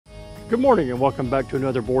Good morning and welcome back to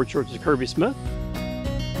another Board Shorts with Kirby Smith.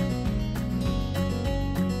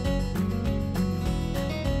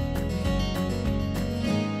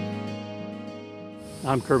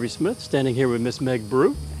 I'm Kirby Smith, standing here with Miss Meg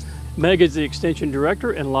Brew. Meg is the Extension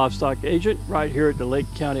Director and Livestock Agent right here at the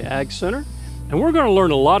Lake County Ag Center. And we're going to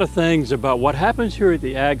learn a lot of things about what happens here at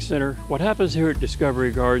the Ag Center, what happens here at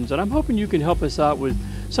Discovery Gardens, and I'm hoping you can help us out with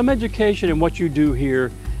some education in what you do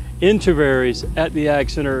here in Tavares at the Ag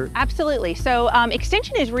Center. Absolutely. So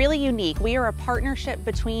Extension is really unique. We are a partnership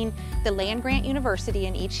between the land-grant university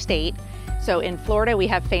in each state. So in Florida, we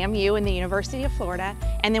have FAMU and the University of Florida,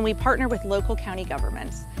 and then we partner with local county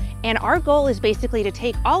governments. And our goal is basically to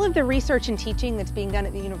take all of the research and teaching that's being done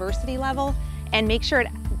at the university level and make sure it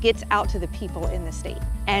gets out to the people in the state.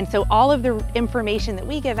 And so all of the information that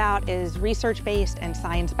we give out is research-based and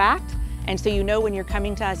science-backed. And so you know when you're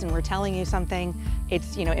coming to us and we're telling you something,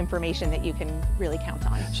 it's information that you can really count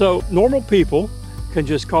on. So normal people can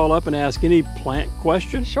just call up and ask any plant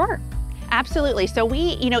question? Sure, absolutely. So we,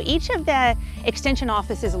 each of the extension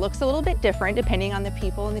offices looks a little bit different depending on the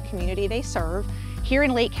people and the community they serve. Here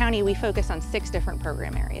in Lake County, we focus on 6 different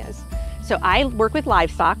program areas. So I work with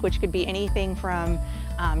livestock, which could be anything from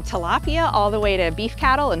tilapia all the way to beef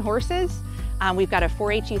cattle and horses. We've got a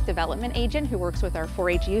 4-H youth development agent who works with our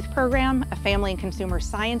 4-H youth program, a family and consumer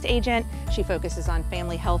science agent. She focuses on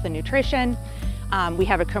family health and nutrition. We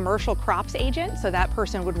have a commercial crops agent, so that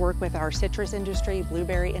person would work with our citrus industry,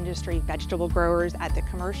 blueberry industry, vegetable growers at the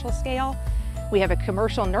commercial scale. We have a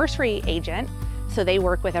commercial nursery agent, so they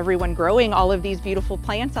work with everyone growing all of these beautiful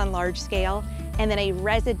plants on large scale. And then a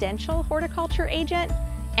residential horticulture agent,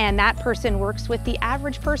 and that person works with the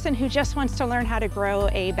average person who just wants to learn how to grow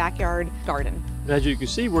a backyard garden. As you can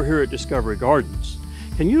see, we're here at Discovery Gardens.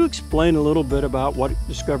 Can you explain a little bit about what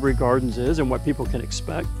Discovery Gardens is and what people can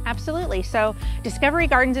expect? Absolutely. So Discovery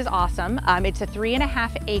Gardens is awesome. It's a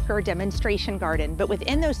 3.5 acre demonstration garden, but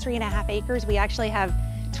within those 3.5 acres, we actually have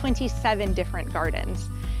 27 different gardens.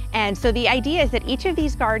 And so the idea is that each of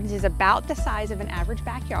these gardens is about the size of an average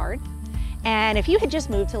backyard. And if you had just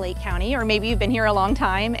moved to Lake County, or maybe you've been here a long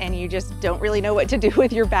time and you just don't really know what to do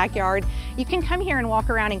with your backyard, you can come here and walk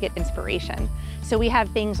around and get inspiration. So we have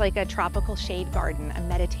things like a tropical shade garden, a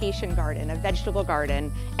meditation garden, a vegetable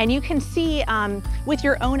garden, and you can see with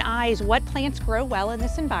your own eyes what plants grow well in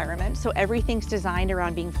this environment. So everything's designed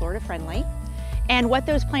around being Florida friendly, and what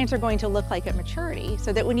those plants are going to look like at maturity,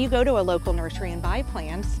 so that when you go to a local nursery and buy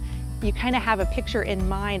plants, you kind of have a picture in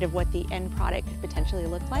mind of what the end product could potentially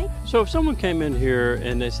look like. So if someone came in here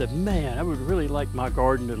and they said, man, I would really like my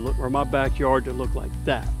garden to look, or my backyard to look like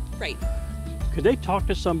that. Right. Could they talk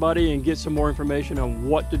to somebody and get some more information on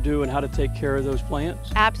what to do and how to take care of those plants?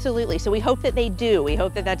 Absolutely. So we hope that they do. We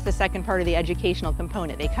hope that that's the second part of the educational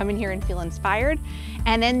component. They come in here and feel inspired,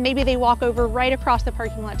 and then maybe they walk over right across the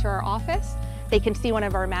parking lot to our office. They can see one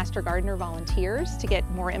of our Master Gardener volunteers to get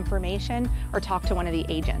more information, or talk to one of the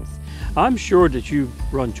agents. I'm sure that you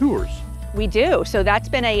run tours. We do. So that's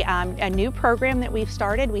been a new program that we've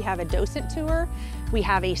started. We have a docent tour. We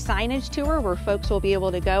have a signage tour where folks will be able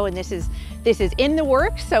to go, and this is in the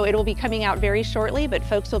works, so it'll be coming out very shortly, but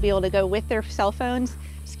folks will be able to go with their cell phones,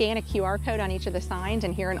 scan a QR code on each of the signs,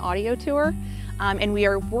 and hear an audio tour. And we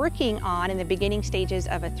are working on, in the beginning stages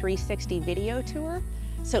of a 360 video tour.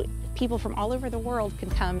 So people from all over the world can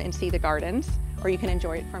come and see the gardens, or you can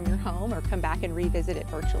enjoy it from your home, or come back and revisit it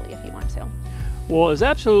virtually if you want to. Well, it's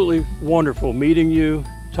absolutely wonderful meeting you,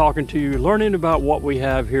 talking to you, learning about what we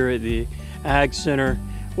have here at the Ag Center,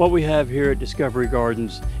 what we have here at Discovery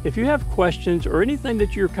Gardens. If you have questions or anything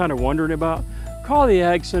that you're kind of wondering about, call the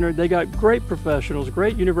Ag Center. They got great professionals,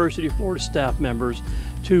 great University of Florida staff members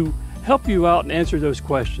to help you out and answer those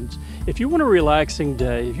questions. If you want a relaxing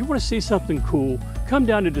day, if you want to see something cool, come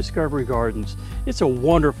down to Discovery Gardens. It's a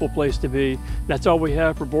wonderful place to be. That's all we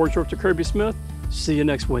have for Board Shorts with Kirby Smith. See you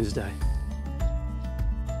next Wednesday.